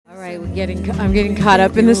I'm getting caught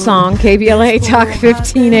up in the song. KBLA Talk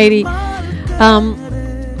 1580.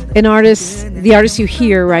 The artist you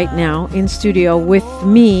hear right now in studio with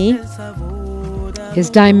me is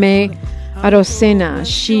Dayme Arocena.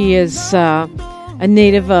 She is a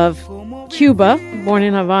native of Cuba, born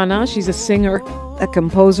in Havana. She's a singer, a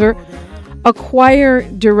composer, a choir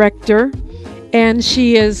director, and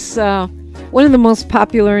she is one of the most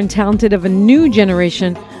popular and talented of a new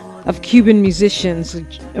generation of Cuban musicians,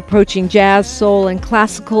 approaching jazz, soul, and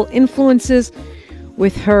classical influences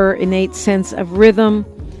with her innate sense of rhythm.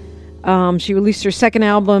 She released her second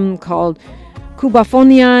album called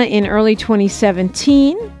Cubafonia in early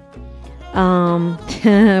 2017.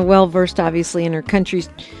 Well versed, obviously, in her country's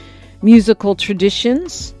musical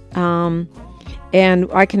traditions. And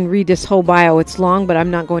I can read this whole bio. It's long, but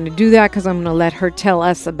I'm not going to do that because I'm going to let her tell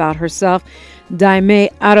us about herself.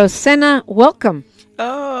 Dayme Arocena, welcome.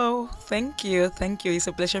 Oh, thank you. Thank you. It's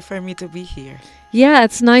a pleasure for me to be here. Yeah,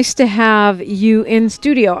 it's nice to have you in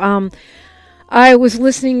studio. I was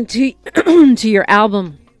listening to to your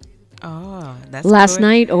album that's last good.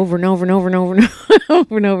 night over and over and over and over and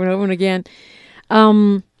over and over and over and again.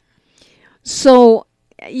 So,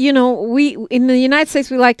 you know, we in the United States,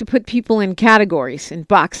 we like to put people in categories, in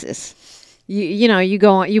boxes.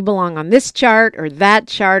 You belong on this chart or that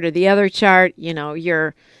chart or the other chart. You know,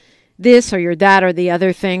 you're this or you're that or the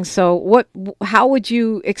other thing. So how would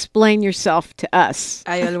you explain yourself to us?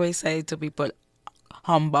 I always say to people,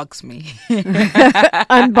 unbox me.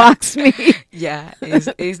 Unbox me. Yeah,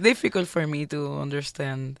 it's difficult for me to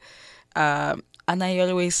understand. And I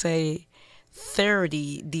always say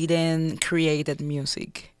 30 didn't create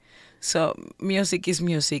music. So music is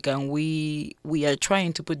music, and we are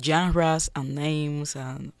trying to put genres and names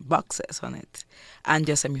and boxes on it. I'm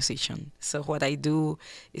just a musician. So what I do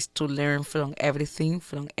is to learn from everything,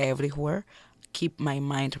 from everywhere, keep my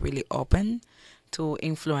mind really open to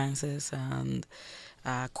influences and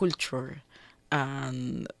culture.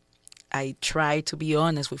 And I try to be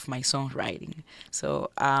honest with my songwriting.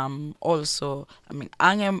 So I'm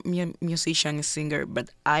a musician, a singer, but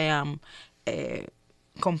I am a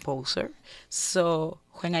composer. So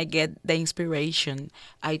when I get the inspiration,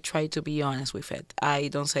 I try to be honest with it. I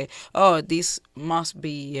don't say, "Oh, this must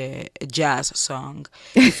be a jazz song."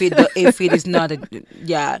 If it is not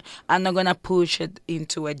I'm not gonna push it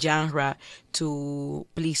into a genre to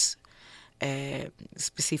please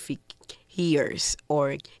specific ears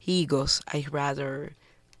or egos. I rather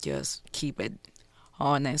just keep it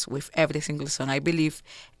honest with every single song. I believe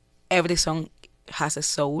every song has a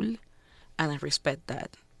soul, and I respect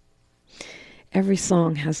that. Every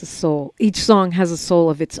song has a soul. Each song has a soul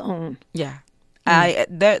of its own. Yeah.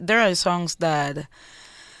 There are songs that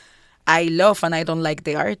I love and I don't like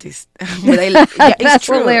the artist. But it's That's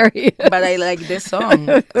true. hilarious. But I like the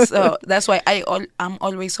song. So that's why I'm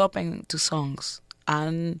always open to songs.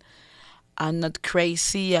 And I'm not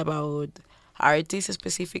crazy about artists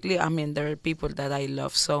specifically. I mean, there are people that I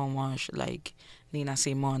love so much, like Nina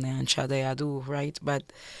Simone and Sade Adu, right? But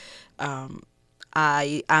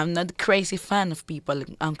I'm not crazy fan of people.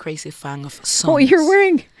 I'm crazy fan of songs. Oh, you're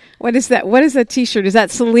wearing, what is that? What is that T-shirt? Is that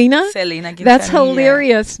Selena? Selena Quintanilla. That's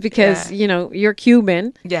hilarious because, you know, you're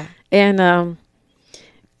Cuban. Yeah. And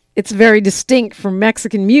it's very distinct from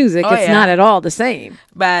Mexican music. It's not at all the same.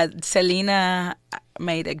 But Selena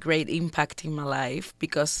made a great impact in my life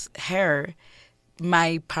because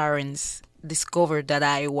my parents discovered that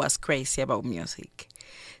I was crazy about music.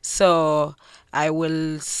 So I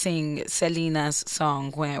will sing Selena's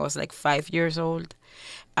song when I was like 5 years old,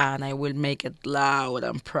 and I will make it loud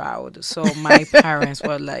and proud. So my parents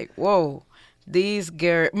were like, whoa, this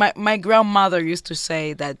girl. My grandmother used to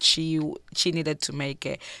say that she needed to make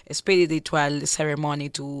a spiritual ceremony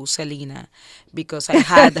to Selena because I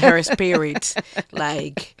had her spirit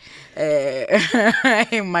like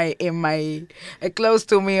in my close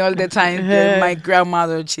to me all the time. My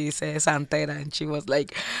grandmother, she's a santera, and she was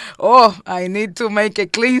like, "Oh, I need to make a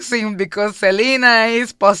cleansing because Selena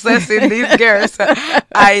is possessing these girls."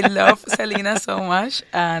 I love Selena so much,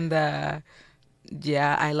 and.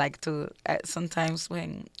 Yeah, I like to, sometimes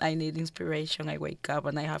when I need inspiration, I wake up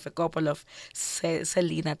and I have a couple of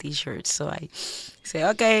Selena t-shirts. So I say,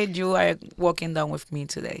 okay, you are walking down with me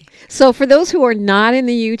today. So for those who are not in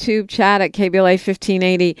the YouTube chat at KBLA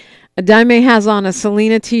 1580, Dayme has on a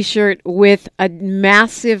Selena t-shirt with a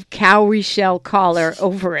massive cowrie shell collar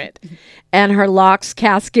over it and her locks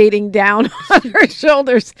cascading down on her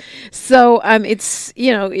shoulders. So it's,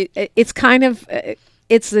 you know, it's kind of...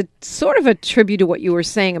 it's a sort of a tribute to what you were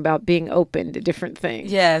saying about being open to different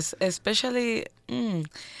things. Yes, especially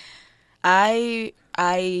I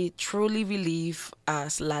I truly believe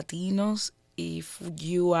as Latinos, if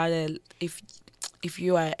you are a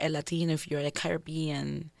Latino, if you're a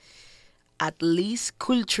Caribbean, at least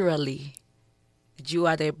culturally, you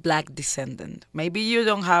are a black descendant. Maybe you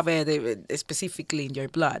don't have it specifically in your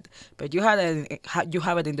blood, but you have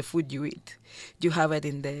it in the food you eat. You have it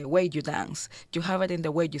in the way you dance. You have it in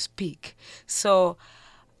the way you speak. So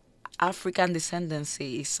African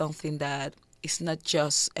descendancy is something that is not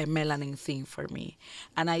just a melanin thing for me.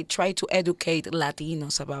 And I try to educate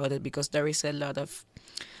Latinos about it because there is a lot of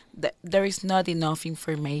there is not enough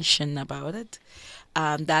information about it.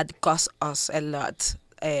 That costs us a lot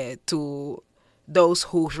to those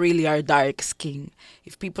who really are dark skinned.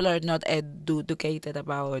 If people are not educated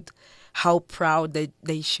about how proud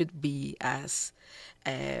they should be as,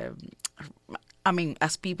 as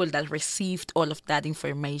people that received all of that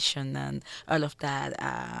information and all of that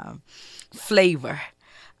flavor.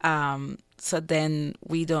 So then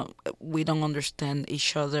we don't understand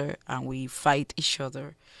each other and we fight each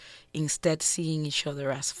other instead seeing each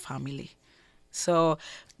other as family. So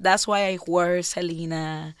that's why I wear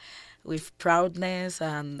Selena with proudness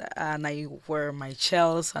and I wear my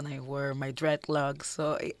shells and I wear my dreadlocks.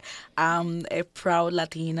 So I'm a proud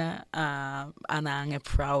Latina and I'm a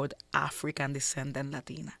proud African descendant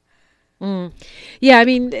Latina. Yeah, I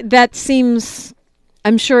mean, that seems,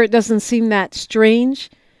 I'm sure it doesn't seem that strange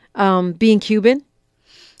being Cuban.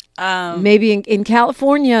 Maybe in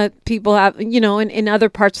California, people have, in other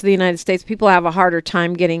parts of the United States, people have a harder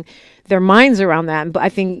time getting their minds around that. But I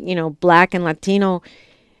think, Black and Latino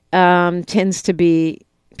tends to be,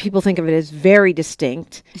 people think of it as very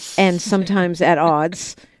distinct and sometimes at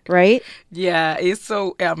odds, right? Yeah, it's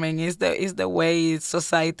so, it's the way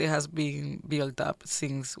society has been built up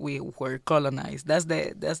since we were colonized. That's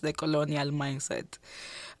the colonial mindset.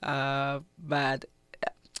 But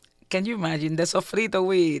can you imagine the sofrito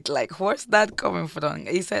we eat? Like, where's that coming from?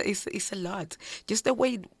 It's a lot. Just the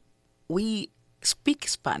way we speak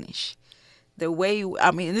Spanish. The way,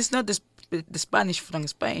 it's not the Spanish from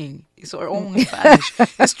Spain. It's our own Spanish.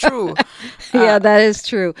 It's true. Yeah, that is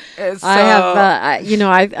true. So, I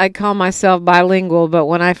have, I call myself bilingual, but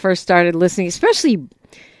when I first started listening, especially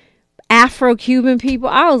Afro Cuban people,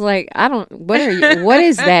 I was like, what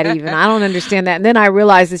is that even? I don't understand that. And then I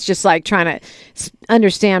realized it's just like trying to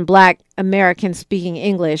understand Black Americans speaking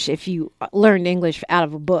English. If you learned English out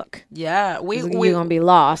of a book, yeah, you're going to be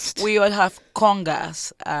lost. We all have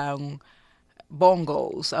congas,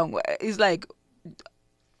 bongos. It's like,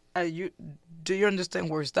 do you understand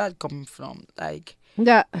where's that coming from? Like,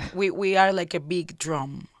 yeah. we are like a big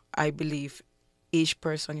drum. I believe each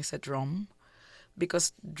person is a drum.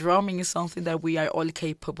 Because drumming is something that we are all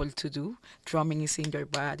capable to do. Drumming is in your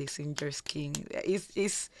body, it's in your skin.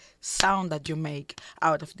 It's sound that you make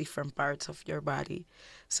out of different parts of your body.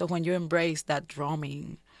 So when you embrace that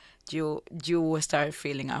drumming, you will start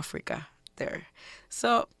feeling Africa there.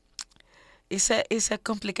 So it's a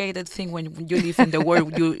complicated thing when you live in the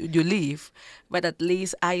world you live. But at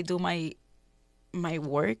least I do my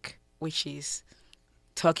work, which is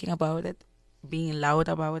talking about it, being loud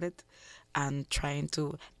about it, and trying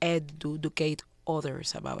to educate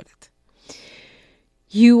others about it.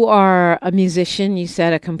 You are a musician, you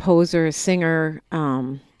said, a composer, a singer.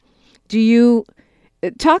 Do you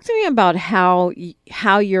talk to me about how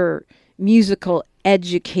your musical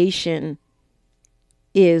education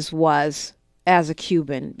was as a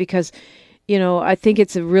Cuban? Because, I think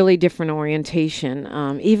it's a really different orientation.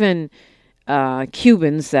 Even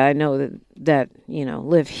Cubans that I know that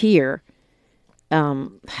live here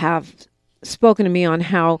have spoken to me on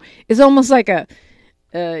how it's almost like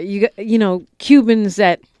Cubans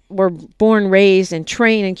that were born, raised, and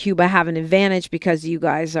trained in Cuba have an advantage because you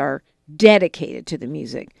guys are dedicated to the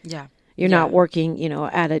music. Yeah, you're not working,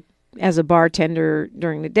 as a bartender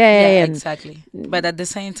during the day. Yeah, exactly. But at the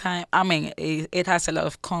same time, it has a lot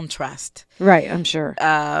of contrast. Right, I'm sure.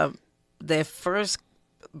 The first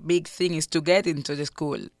big thing is to get into the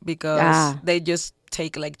school because they just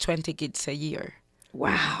take like 20 kids a year.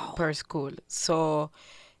 Wow. Per school. So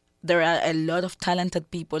there are a lot of talented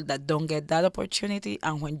people that don't get that opportunity.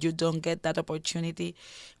 And when you don't get that opportunity,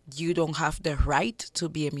 you don't have the right to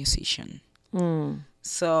be a musician.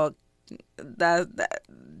 So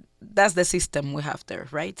that's the system we have there,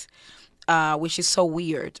 right? Which is so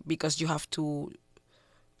weird because you have to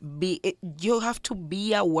be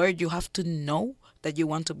aware, you have to know that you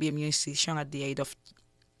want to be a musician at the age of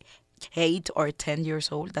 8 or 10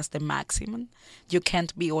 years old. That's the maximum. You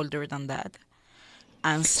can't be older than that.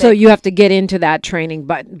 And so you have to get into that training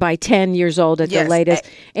by 10 years old at the latest.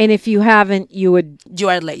 And if you haven't, you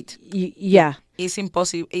are late. Yeah. It's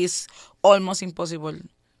impossible. It's almost impossible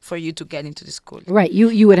for you to get into the school. Right.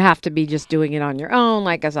 You would have to be just doing it on your own,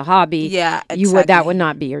 like as a hobby. Yeah, That would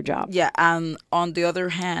not be your job. Yeah, and on the other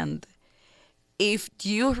hand, if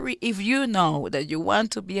you know that you want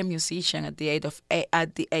to be a musician at the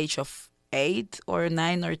age of 8 or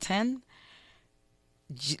 9 or 10,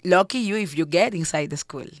 lucky you if you get inside the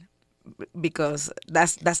school, because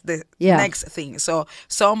that's the next thing. So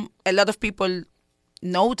a lot of people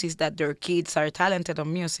notice that their kids are talented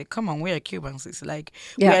on music. Come on, we are Cubans. It's like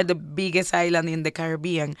we are the biggest island in the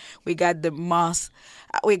Caribbean. We got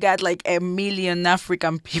like 1 million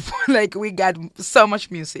African people. Like we got so much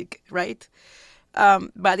music, right?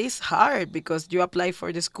 But it's hard because you apply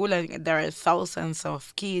for the school and there are thousands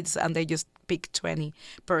of kids and they just pick 20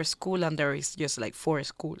 per school and there is just like 4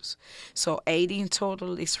 schools. So 80 in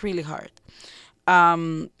total is really hard.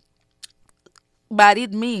 But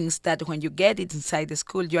it means that when you get it inside the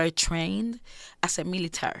school, you are trained as a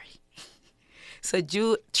military. So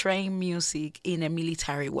you train music in a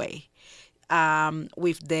military way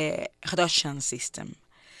with the Russian system.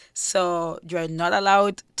 So you are not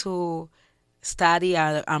allowed to study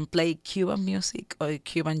and play Cuban music or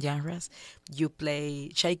Cuban genres. You play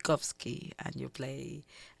Tchaikovsky and you play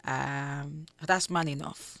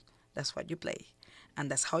Rachmaninoff. That's what you play.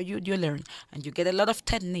 And that's how you learn. And you get a lot of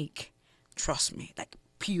technique. Trust me, like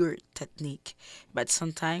pure technique. But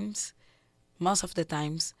sometimes, most of the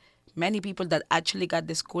times, many people that actually got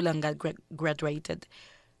the school and got graduated,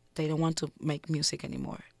 they don't want to make music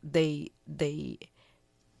anymore. They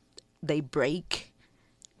break.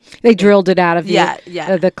 They drilled it out of you.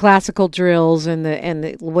 Yeah. The classical drills and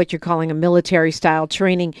the what you're calling a military style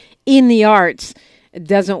training in the arts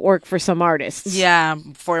doesn't work for some artists. Yeah,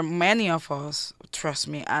 for many of us, trust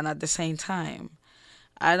me. And at the same time,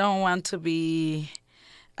 I don't want to be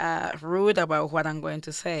rude about what I'm going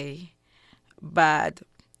to say, but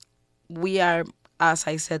we are, as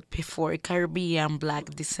I said before, Caribbean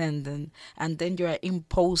Black descendant, and then you are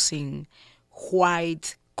imposing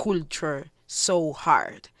white culture so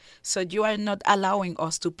hard. So you are not allowing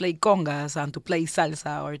us to play congas and to play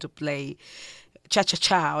salsa or to play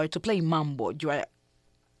cha-cha-cha or to play mambo. You are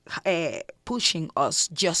pushing us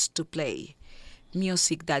just to play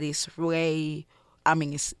music that is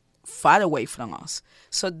is far away from us.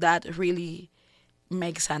 So that really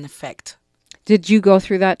makes an effect. Did you go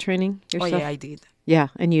through that training yourself? Oh yeah, I did. Yeah,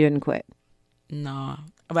 and you didn't quit. No,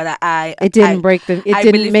 but it didn't break the. It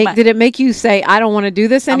didn't make. Did it make you say, "I don't want to do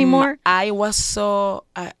this anymore"? I was so.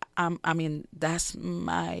 That's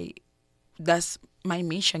my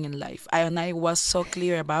mission in life. I was so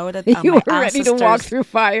clear about it. You were ready to walk through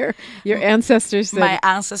fire. Your ancestors said. My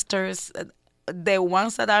ancestors, the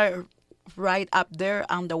ones that are right up there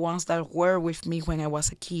and the ones that were with me when I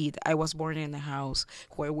was a kid. I was born in a house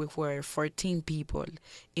where we were 14 people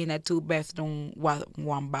in a 2-bedroom,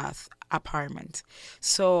 1-bath apartment.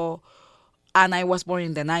 So, and I was born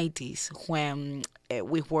in the 90s when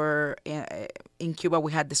we were in Cuba.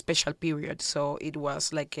 We had the special period, so it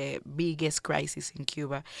was like a biggest crisis in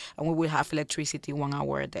Cuba, and we will have electricity 1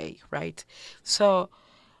 hour a day, right? So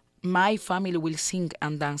my family will sing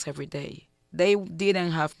and dance every day. They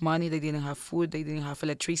didn't have money, they didn't have food, they didn't have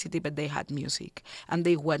electricity, but they had music, and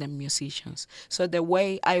they weren't musicians. So the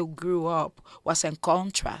way I grew up was in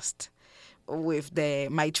contrast with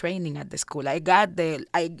my training at the school. I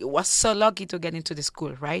was so lucky to get into the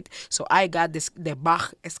school, right? So I got the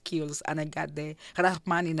Bach skills and I got the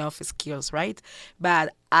Rachmaninoff skills, right?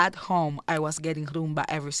 But at home, I was getting rumba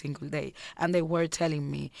every single day, and they were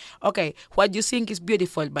telling me, okay, what you sing is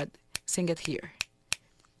beautiful, but sing it here.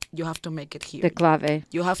 You have to make it here. The clave.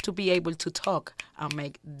 You have to be able to talk and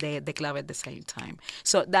make the clave at the same time.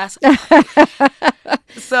 So that's...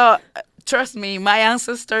 So, trust me, my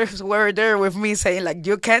ancestors were there with me saying, like,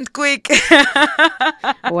 you can't quit.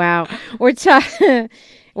 Wow. We're talking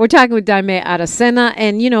with Dayme Arocena,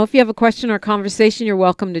 and, if you have a question or conversation, you're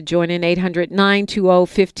welcome to join in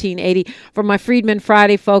 800-920-1580. For my Freedman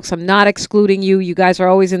Friday, folks, I'm not excluding you. You guys are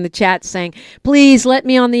always in the chat saying, please let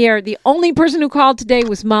me on the air. The only person who called today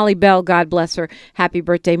was Molly Bell. God bless her. Happy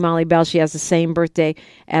birthday, Molly Bell. She has the same birthday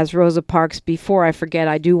as Rosa Parks. Before I forget,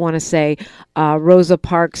 I do want to say Rosa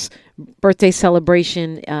Parks' birthday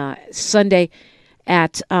celebration Sunday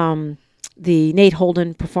at... the Nate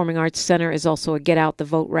Holden Performing Arts Center is also a Get Out the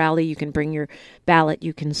Vote rally. You can bring your ballot.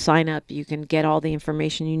 You can sign up. You can get all the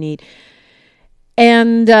information you need.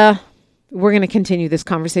 And we're going to continue this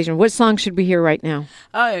conversation. What song should we hear right now?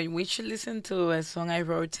 Oh, we should listen to a song I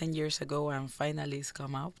wrote 10 years ago and finally it's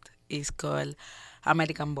come out. It's called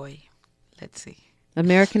American Boy. Let's see.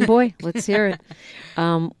 American Boy? Let's hear it.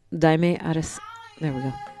 Dayme Arocena. There we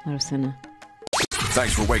go. Arocena.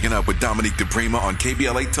 Thanks for waking up with Dominique DePrima on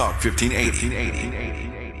KBLA Talk 1580.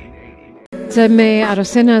 Dayme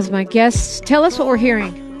Arocena is my guest. Tell us what we're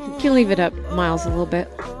hearing. You can leave it up, Miles, a little bit.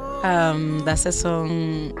 That's a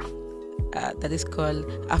song that is called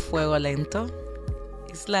A Fuego Lento.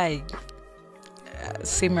 It's like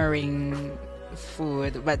simmering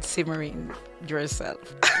food, but simmering yourself.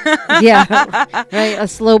 Yeah, right. A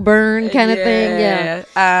slow burn kind of thing. Yeah.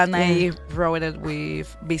 And I wrote it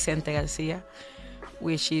with Vicente Garcia,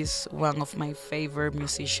 which is one of my favorite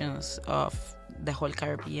musicians of the whole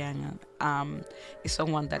Caribbean. Is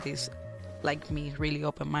someone that is, like me, really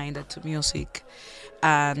open-minded to music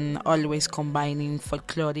and always combining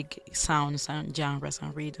folkloric sounds and genres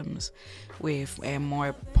and rhythms with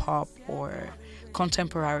more pop or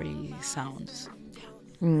contemporary sounds.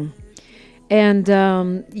 And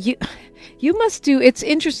you must do. It's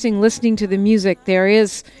interesting listening to the music. There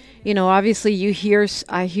is, obviously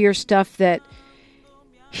I hear stuff that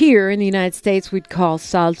here in the United States we'd call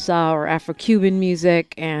salsa or Afro Cuban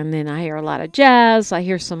music, and then I hear a lot of jazz. I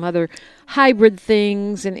hear some other hybrid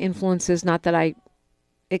things and influences. Not that I,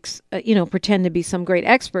 pretend to be some great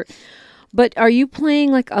expert, but are you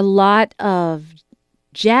playing like a lot of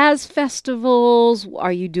jazz festivals?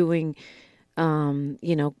 Are you doing,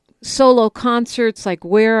 solo concerts? Like,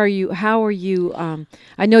 where are you? How are you?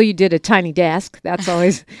 I know you did a Tiny Desk. That's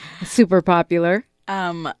always super popular.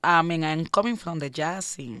 I'm coming from the jazz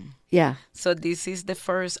scene. Yeah. So this is the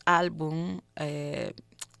first album.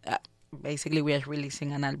 Basically, we are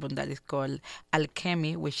releasing an album that is called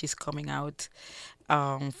Alchemy, which is coming out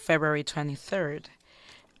on February 23rd.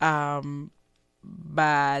 But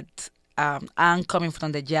I'm coming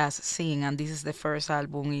from the jazz scene, and this is the first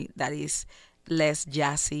album that is less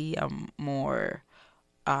jazzy and more,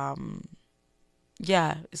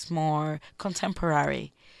 it's more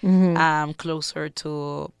contemporary. Closer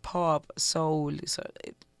to pop, soul. So,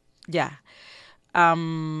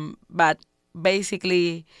 but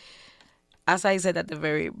basically, as I said at the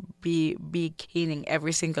very beginning,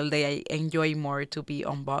 every single day I enjoy more to be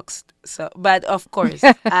unboxed. So, but of course,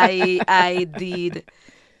 I did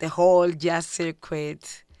the whole jazz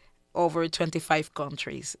circuit over 25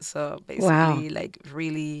 countries. So basically, like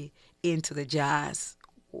really into the jazz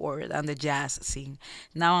world and the jazz scene.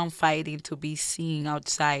 Now I'm fighting to be seen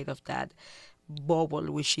outside of that bubble,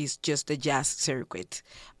 which is just the jazz circuit,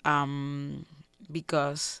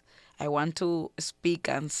 because I want to speak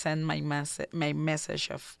and send my message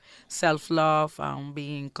of self-love and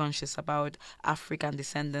being conscious about African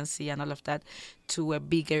descendancy and all of that to a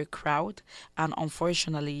bigger crowd. And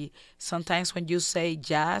unfortunately, sometimes when you say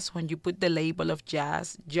jazz, when you put the label of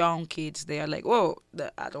jazz, young kids, they are like, whoa,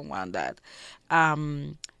 I don't want that.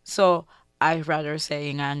 So I'd rather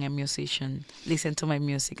saying I'm a musician, listen to my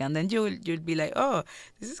music, and then you'll be like, oh,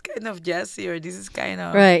 this is kind of jazzy, or this is kind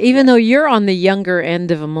of... Right, even though you're on the younger end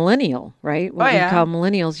of a millennial, right? What we call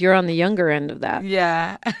millennials, you're on the younger end of that.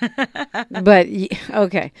 Yeah. But,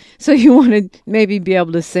 okay, so you want to maybe be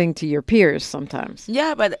able to sing to your peers sometimes.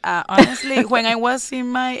 Yeah, but honestly, when I was in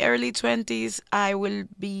my early 20s, I will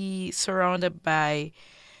be surrounded by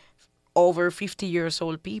over 50 years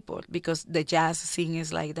old people, because the jazz scene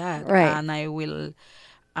is like that. Right. And and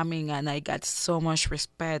I got so much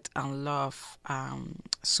respect and love,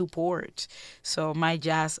 support. So my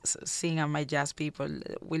jazz scene and my jazz people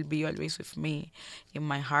will be always with me in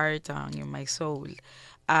my heart and in my soul.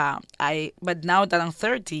 But now that I'm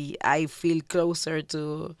 30, I feel closer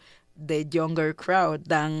to the younger crowd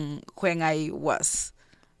than when I was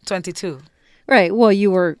 22. Right. Well,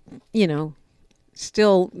 you were,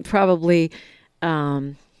 still probably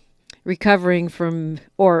recovering from,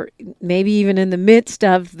 or maybe even in the midst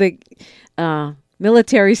of the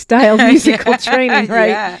military style musical training, right?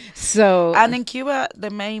 Yeah. So, and in Cuba,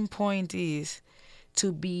 the main point is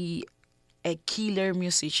to be a killer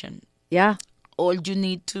musician. Yeah. All you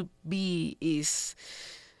need to be is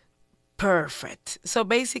perfect. So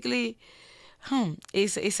basically,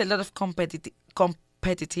 it's a lot of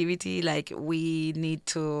competitivity. Like, we need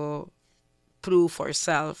to prove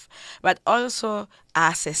ourselves, but also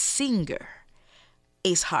as a singer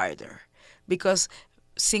is harder, because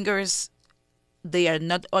singers, they are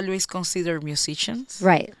not always considered musicians,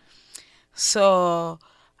 right? So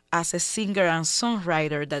as a singer and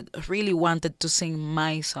songwriter that really wanted to sing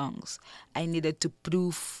my songs, I needed to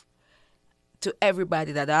prove to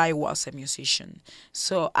everybody that I was a musician.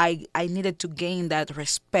 So I needed to gain that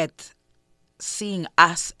respect, sing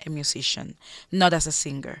as a musician, not as a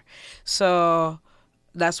singer. So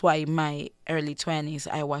that's why in my early 20s,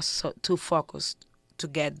 I was too focused to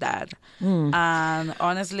get that. And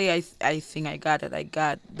honestly, I think I got it. I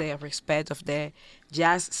got the respect of the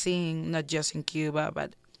jazz scene, not just in Cuba,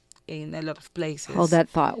 but in a lot of places. Hold that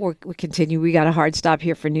thought. We continue. We got a hard stop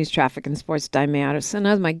here for news, traffic, and sports. Dayme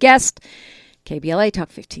Arocena is my guest. KBLA Talk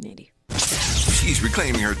 1580. She's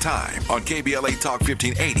reclaiming her time on KBLA Talk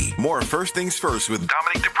 1580. More First Things First with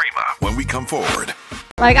Dominique DePrima when we come forward.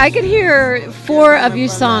 Like, I could hear 4 of your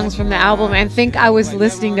songs from the album and think I was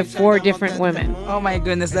listening to 4 different women. Oh my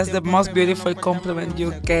goodness, that's the most beautiful compliment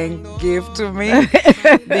you can give to me.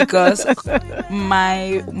 Because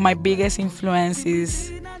my biggest influence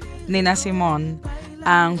is Nina Simone.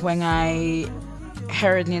 And when I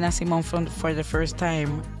heard Nina Simone for the first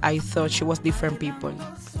time, I thought she was different people.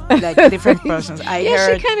 Like different persons. She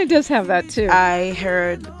kind of does have that too. I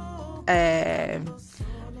heard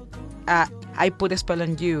I Put a Spell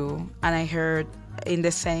on You, and I heard in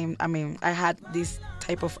the same, I had this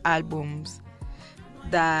type of albums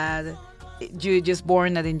that you just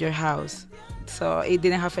born it in your house. So it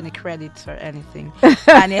didn't have any credits or anything.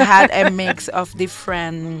 And it had a mix of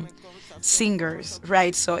different singers,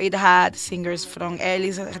 right? So it had singers from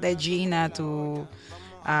Elis Regina to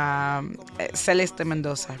Celeste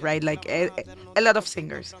Mendoza, right? Like a lot of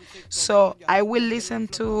singers. So I will listen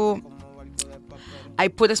to I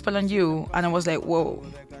Put a Spell on You, and I was like, whoa,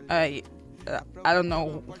 I don't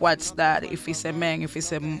know what's that, if it's a man, if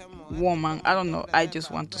it's a woman, I don't know. I just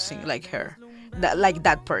want to sing like her, like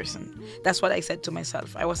that person. That's what I said to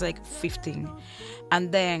myself. I was like 15.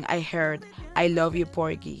 And then I heard I Love You,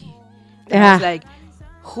 Porgy. And I was like,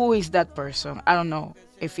 who is that person? I don't know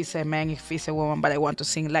if it's a man, if it's a woman, but I want to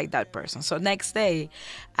sing like that person. So next day,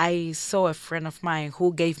 I saw a friend of mine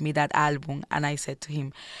who gave me that album, and I said to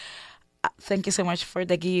him, thank you so much for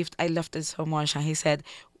the gift. I loved it so much. And he said,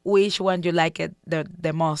 which one you like it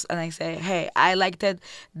the most? And I said, hey, I liked it,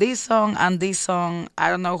 this song and this song.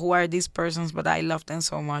 I don't know who are these persons, but I love them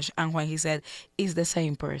so much. And when he said, it's the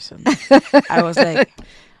same person, I was like,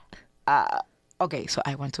 okay, so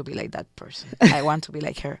I want to be like that person. I want to be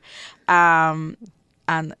like her.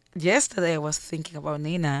 And yesterday I was thinking about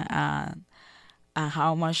Nina and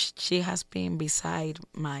how much she has been beside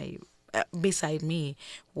me,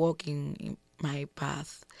 walking in my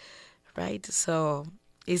path, right? So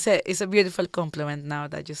it's a beautiful compliment. Now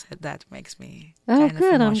that you said that, makes me kind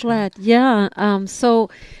good. of I'm glad. Yeah. So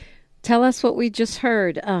tell us what we just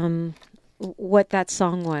heard. What that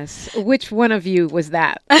song was. Which one of you was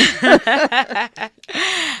that?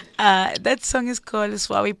 That song is called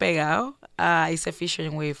Suave y Pegado. It's a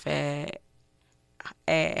featuring with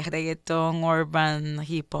reggaeton, urban,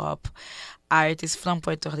 hip hop artist from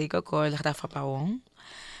Puerto Rico called Rafa Pavón.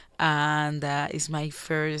 And it's my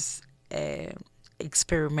first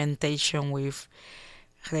experimentation with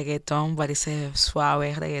reggaeton, but it's a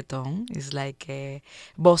suave reggaeton. It's like a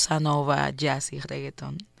bossa nova, jazzy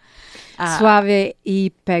reggaeton. Suave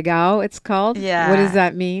y pegado, it's called. Yeah. What does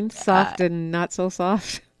that mean? Soft and not so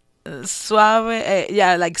soft? Suave,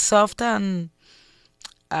 like soft and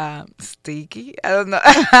sticky. I don't know.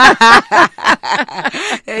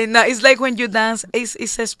 No, it's like when you dance.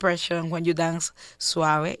 It's expression when you dance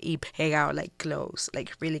suave y pegado, like close,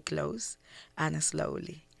 like really close and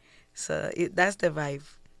slowly. So that's the vibe.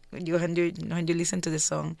 When you listen to the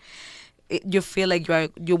song, you feel like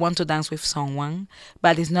you want to dance with someone,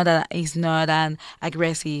 but it's not an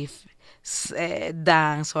aggressive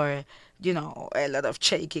dance or a lot of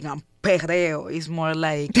shaking and perreo. It's more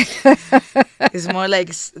like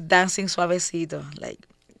dancing suavecito, like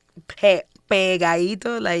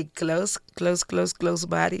pegadito, like close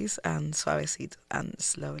bodies, and suavecito and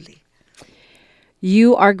slowly.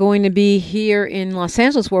 You are going to be here in Los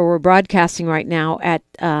Angeles, where we're broadcasting right now at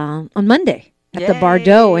on Monday at the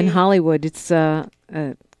Bardot in Hollywood. It's I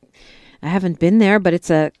haven't been there, but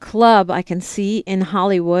it's a club I can see in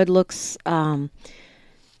Hollywood. Looks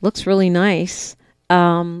really nice.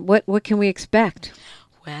 What can we expect?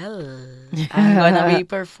 Well, I'm gonna be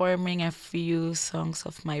performing a few songs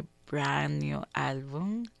of my brand new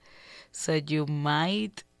album, so you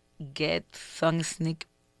might get some sneak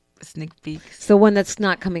peeks. The one that's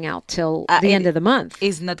not coming out till the end of the month.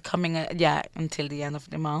 It's not coming, until the end of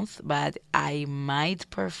the month, but I might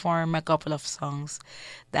perform a couple of songs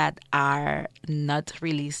that are not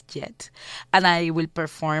released yet. And I will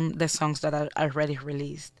perform the songs that are already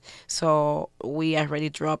released. So we already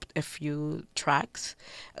dropped a few tracks,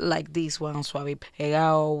 like this one, Suave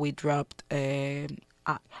Pegao. We dropped A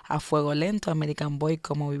Fuego Lento, American Boy,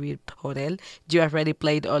 Como Vivir Por Él. You already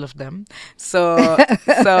played all of them. So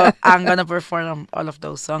I'm going to perform all of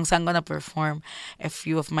those songs. I'm going to perform a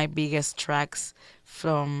few of my biggest tracks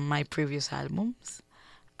from my previous albums.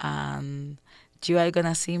 And you are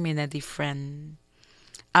gonna see me in a different.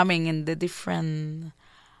 I mean, in the different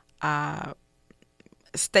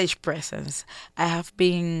stage presence. I have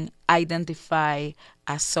been identified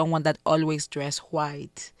as someone that always dress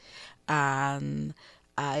white, and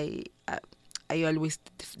I uh, I always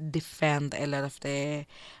defend a lot of the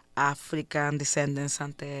African descendants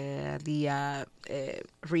and the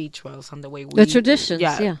rituals and the way The traditions,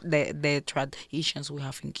 yeah. the traditions we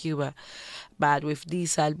have in Cuba. But with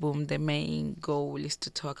this album, the main goal is to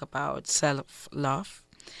talk about self love,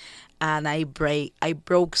 and I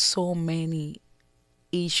broke so many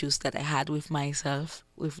issues that I had with myself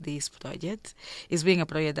with this project. It's been a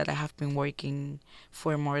project that I have been working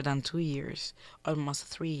for more than 2 years, almost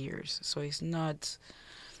 3 years. So it's not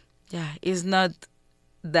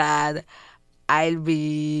that I'll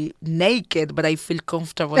be naked, but I feel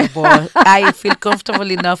comfortable. I feel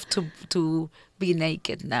comfortable enough to be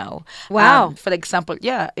naked now. Wow. For example,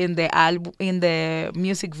 in the album, in the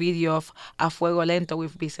music video of A Fuego Lento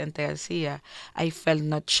with Vicente Garcia, I felt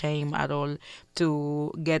not shame at all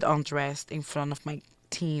to get undressed in front of my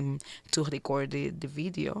team to record the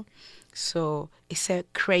video. So it's a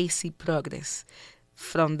crazy progress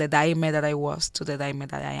from the Dayme that I was to the Dayme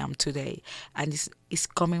that I am today. And it's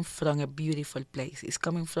coming from a beautiful place. It's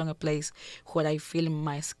coming from a place where I feel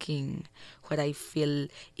my skin, where I feel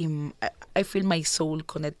my soul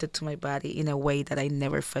connected to my body in a way that I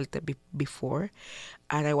never felt it before.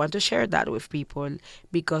 And I want to share that with people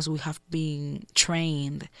because we have been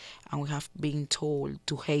trained and we have been told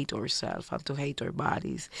to hate ourselves and to hate our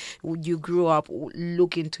bodies. You grew up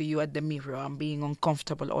looking to you at the mirror and being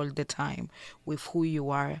uncomfortable all the time with who you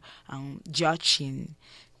are and judging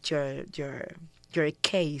your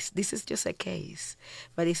case. This is just a case,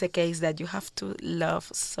 but it's a case that you have to love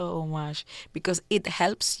so much because it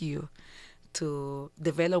helps you to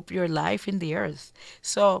develop your life in the earth.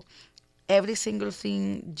 So every single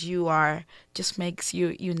thing you are just makes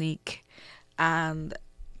you unique. And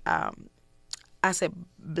as a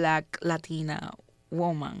Black Latina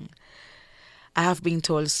woman, I have been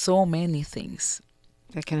told so many things.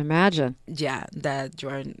 I can imagine. Yeah, that you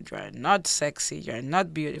are not sexy, you are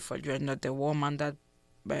not beautiful, you are not the woman that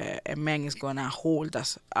a man is gonna hold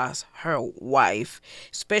as her wife,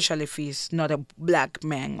 especially if he's not a black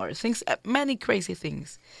man, or things, many crazy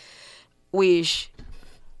things, which.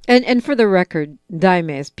 And for the record,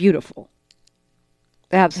 Dayme is beautiful.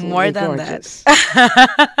 Absolutely more than gorgeous.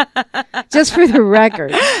 That. Just for the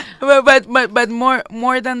record. But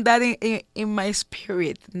more than that in my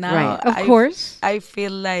spirit now. Right, of course. I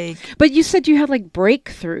feel like. But you said you had like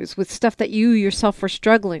breakthroughs with stuff that you yourself were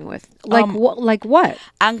struggling with. Like what? Like what?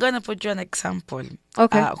 I'm gonna put you an example.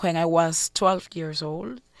 Okay. When I was 12 years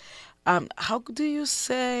old, how do you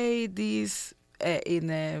say this in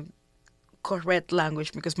a correct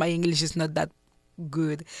language? Because my English is not that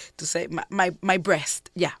good to say. My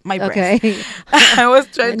breast. Yeah, my breast. Okay. I was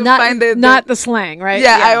trying to find not the slang, right?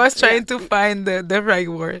 Yeah, I was trying to find the right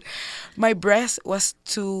word. My breast was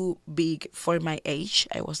too big for my age.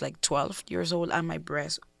 I was like 12 years old, and my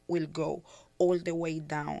breast will go all the way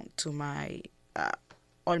down to my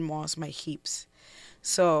almost my hips.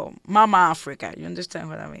 So, Mama Africa, you understand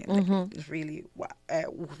what I mean? Mm-hmm. Like, it's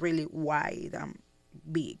really wide and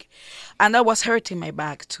big, and that was hurting my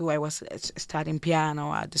back too. I was studying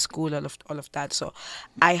piano at the school, all of that. So,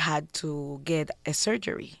 I had to get a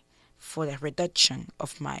surgery for the reduction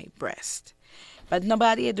of my breast. But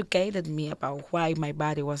nobody educated me about why my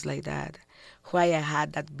body was like that, why I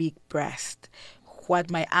had that big breast, what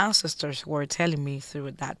my ancestors were telling me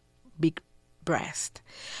through that big breast.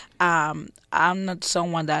 I'm not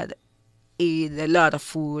someone that eat a lot of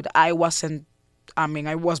food. I was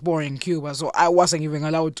born in Cuba, so I wasn't even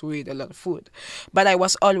allowed to eat a lot of food. But I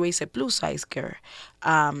was always a plus size girl.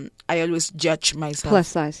 I always judge myself. Plus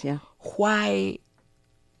size, yeah. Why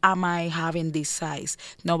am I having this size?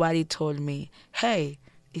 Nobody told me, hey,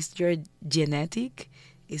 it's your genetic,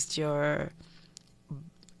 it's your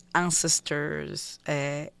ancestors'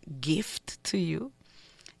 gift to you.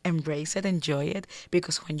 Embrace it, enjoy it,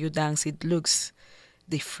 because when you dance, it looks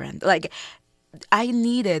different. Like, I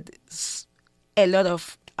needed a lot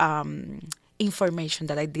of information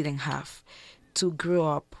that I didn't have to grow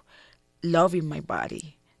up loving my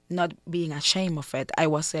body, not being ashamed of it. I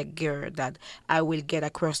was a girl that I will get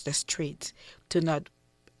across the street to not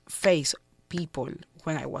face people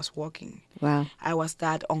when I was walking. Wow. I was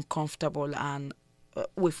that uncomfortable and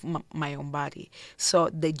with my own body. So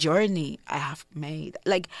the journey I have made,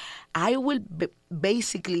 like, I will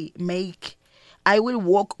I will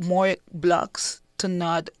walk more blocks to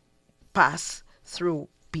not pass through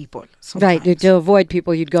people sometimes. Right, to avoid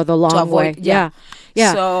people, you'd go the long way. Yeah.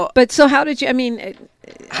 Yeah. So how did you? I mean,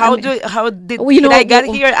 how did well, I get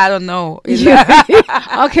here? I don't know.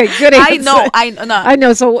 Okay, good answer. I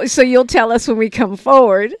know. So you'll tell us when we come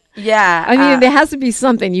forward. Yeah. I mean, there has to be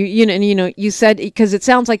something. You said, because it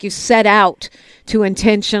sounds like you set out to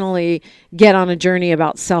intentionally get on a journey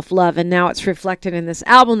about self-love, and now it's reflected in this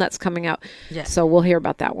album that's coming out. Yeah. So we'll hear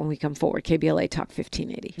about that when we come forward. KBLA Talk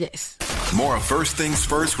 1580. Yes. More of First Things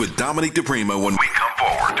First with Dominique DePrima when we come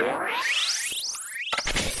forward.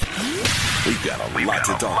 We've got a lot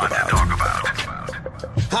to talk about.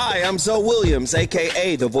 Hi, I'm Zoe Williams,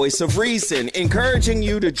 a.k.a. the Voice of Reason, encouraging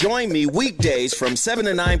you to join me weekdays from 7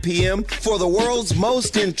 to 9 p.m. for the world's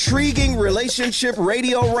most intriguing relationship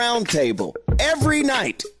radio roundtable. Every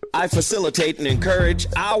night, I facilitate and encourage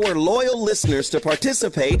our loyal listeners to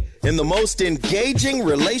participate in the most engaging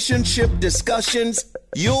relationship discussions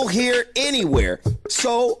you'll hear anywhere.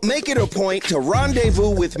 So make it a point to rendezvous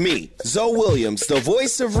with me, Zoe Williams, the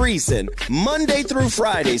Voice of Reason, Monday through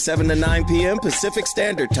Friday, 7 to 9 p.m. Pacific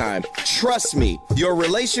Standard Time. Trust me, your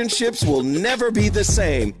relationships will never be the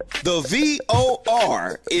same. The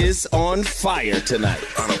VOR is on fire tonight.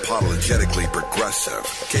 Unapologetically progressive.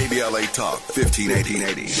 KBLA Talk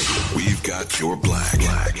 1580. We've got your black.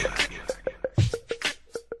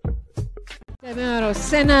 Dayme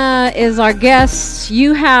Arocena is our guest.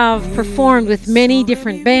 You have performed with many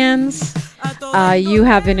different bands. You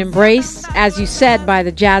have been embraced, as you said, by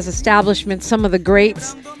the jazz establishment. Some of the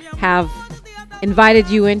greats have invited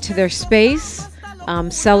you into their space,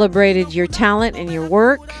 celebrated your talent and your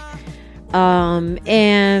work.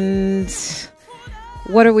 And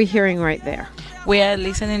what are we hearing right there? We are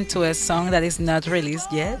listening to a song that is not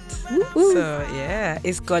released yet. Woo-hoo. So, yeah,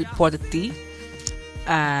 it's called Por Ti.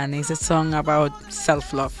 And it's a song about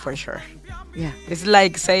self-love for sure. Yeah. It's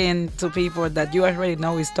like saying to people that you already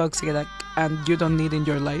know is toxic and you don't need in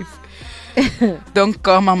your life. Don't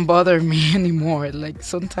come and bother me anymore. Like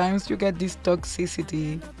sometimes you get this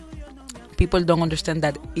toxicity. People don't understand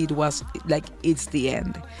that it was like it's the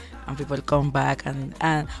end. And people come back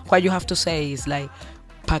and what you have to say is like,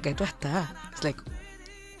 ¿Pa qué tú estás? It's like,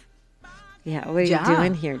 yeah, what are you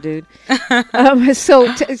doing here, dude?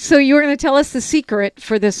 So you were going to tell us the secret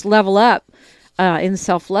for this level up in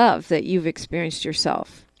self-love that you've experienced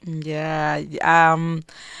yourself. Yeah.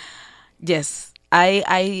 Yes.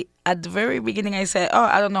 I at the very beginning I said,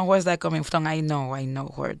 I don't know where's that coming from. I know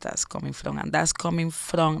where that's coming from, and that's coming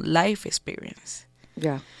from life experience.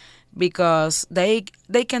 Yeah. Because they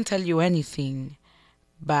can tell you anything,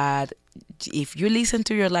 but if you listen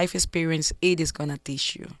to your life experience, it is gonna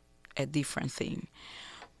teach you a different thing.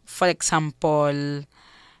 For example,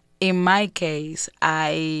 in my case,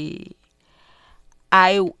 I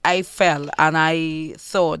felt and I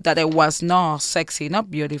thought that I was not sexy, not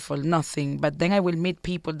beautiful, nothing. But then I will meet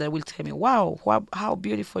people that will tell me, wow, how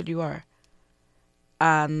beautiful you are.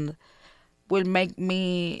 And will make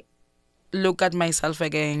me look at myself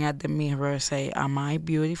again at the mirror and say, am I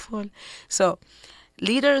beautiful? So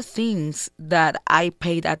little things that I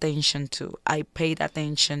paid attention to. I paid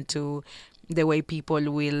attention to the way people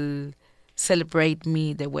will celebrate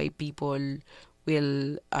me, the way people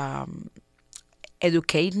will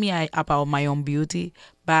educate me about my own beauty.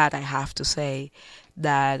 But I have to say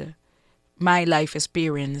that my life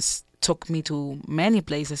experience took me to many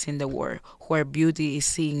places in the world where beauty is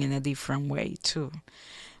seen in a different way too.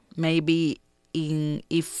 Maybe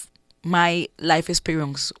if my life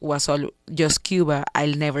experience was all just Cuba,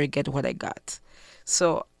 I'll never get what I got.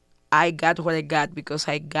 So I got what I got because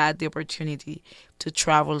I got the opportunity to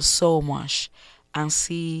travel so much and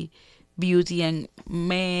see beauty in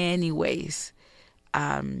many ways.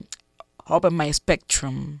 Open my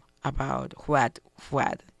spectrum about what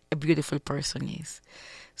a beautiful person is.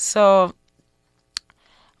 So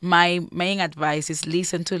my main advice is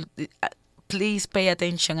please pay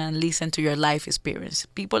attention and listen to your life experience.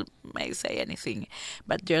 People may say anything,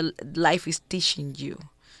 but your life is teaching you,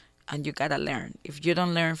 and you gotta learn. If you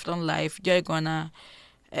don't learn from life,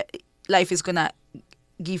 life is gonna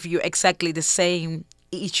give you exactly the same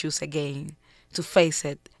issues again to face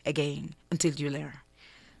it again until you learn.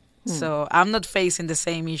 So I'm not facing the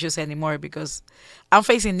same issues anymore because I'm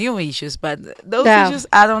facing new issues, but those issues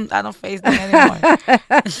I don't face them anymore.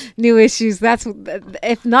 New issues. That's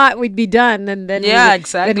if not, we'd be done, and then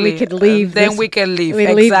exactly. Then we could leave. We can leave.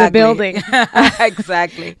 We leave the building.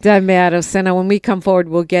 Exactly. Dayme Arocena. When we come forward,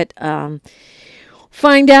 we'll get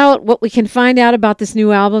find out what we can find out about this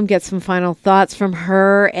new album. Get some final thoughts from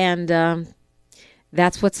her, and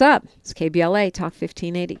that's what's up. It's KBLA Talk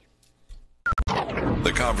 1580.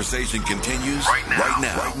 The conversation continues right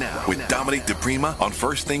now with Dominique DePrima on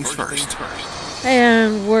First Things First.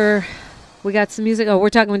 And we're We got some music. Oh, we're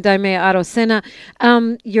talking with Dayme Arocena.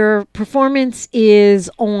 Your performance is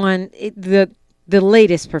on the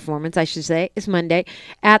latest performance, I should say, is Monday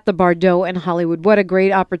at the Bardot in Hollywood. What a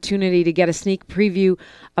great opportunity to get a sneak preview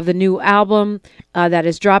of the new album that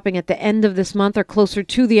is dropping at the end of this month or closer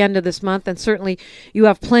to the end of this month. And certainly you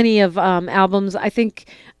have plenty of albums, I think,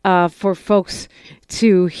 for folks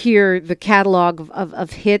to hear the catalog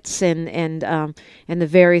of hits and the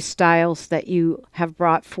various styles that you have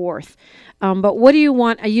brought forth. But what do you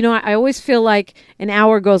want? I always feel like an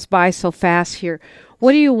hour goes by so fast here.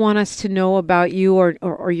 What do you want us to know about you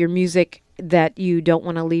or your music that you don't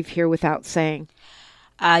want to leave here without saying?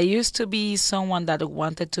 I used to be someone that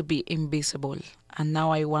wanted to be invisible, and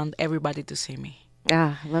now I want everybody to see me.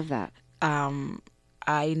 Ah, I love that.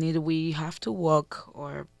 We have to walk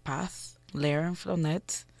our path, learn from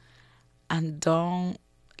it, and don't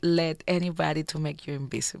let anybody to make you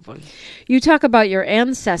invisible. You talk about your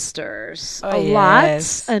ancestors a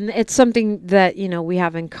lot, and it's something that, we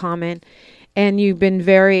have in common. And you've been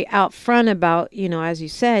very out front about, as you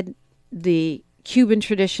said, the Cuban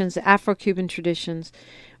traditions, the Afro Cuban traditions.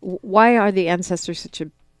 Why are the ancestors such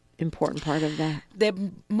an important part of that?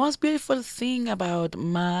 The most beautiful thing about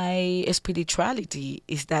my spirituality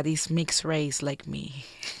is that it's mixed race like me.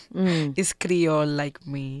 It's Creole like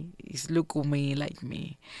me. It's Lukumi like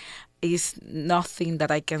me. It's nothing that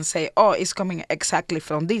I can say, it's coming exactly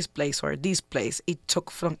from this place or this place. It took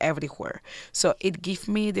from everywhere. So it gives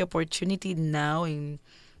me the opportunity now in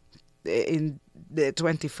the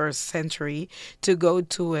 21st century to go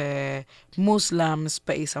to a Muslim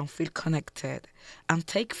space and feel connected and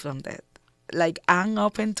take from that. Like, I'm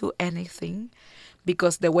open to anything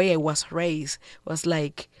because the way I was raised was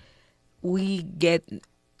like, we get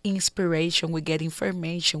inspiration, we get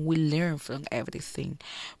information, we learn from everything.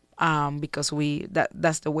 Because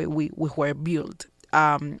that's the way we were built.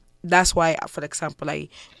 That's why, for example, I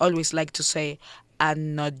always like to say,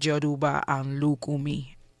 I'm not Yoruba and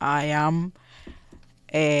Lukumi. I am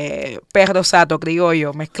perro sato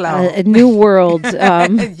criollo mezclado. A new world,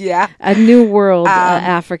 yeah, a new world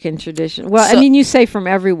African tradition. Well, so, you say from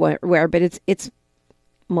everywhere, but it's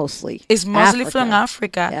mostly. It's mostly Africa. From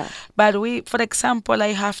Africa. Yeah. But for example,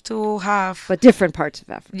 I have to have... But different parts of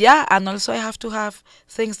Africa. Yeah, and also I have to have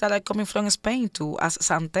things that are coming from Spain too, as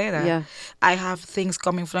Santera. Yeah. I have things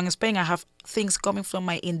coming from Spain. I have things coming from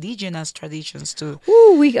my indigenous traditions too.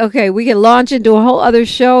 Ooh, we can launch into a whole other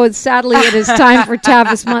show, and sadly it is time for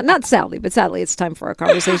Tavis. Not sadly, but sadly it's time for our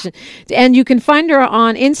conversation. And you can find her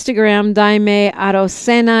on Instagram, Dayme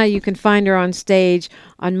Arocena. You can find her on stage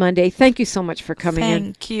on Monday. Thank you so much for coming in.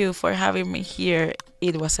 Thank you for having me here.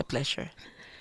 It was a pleasure.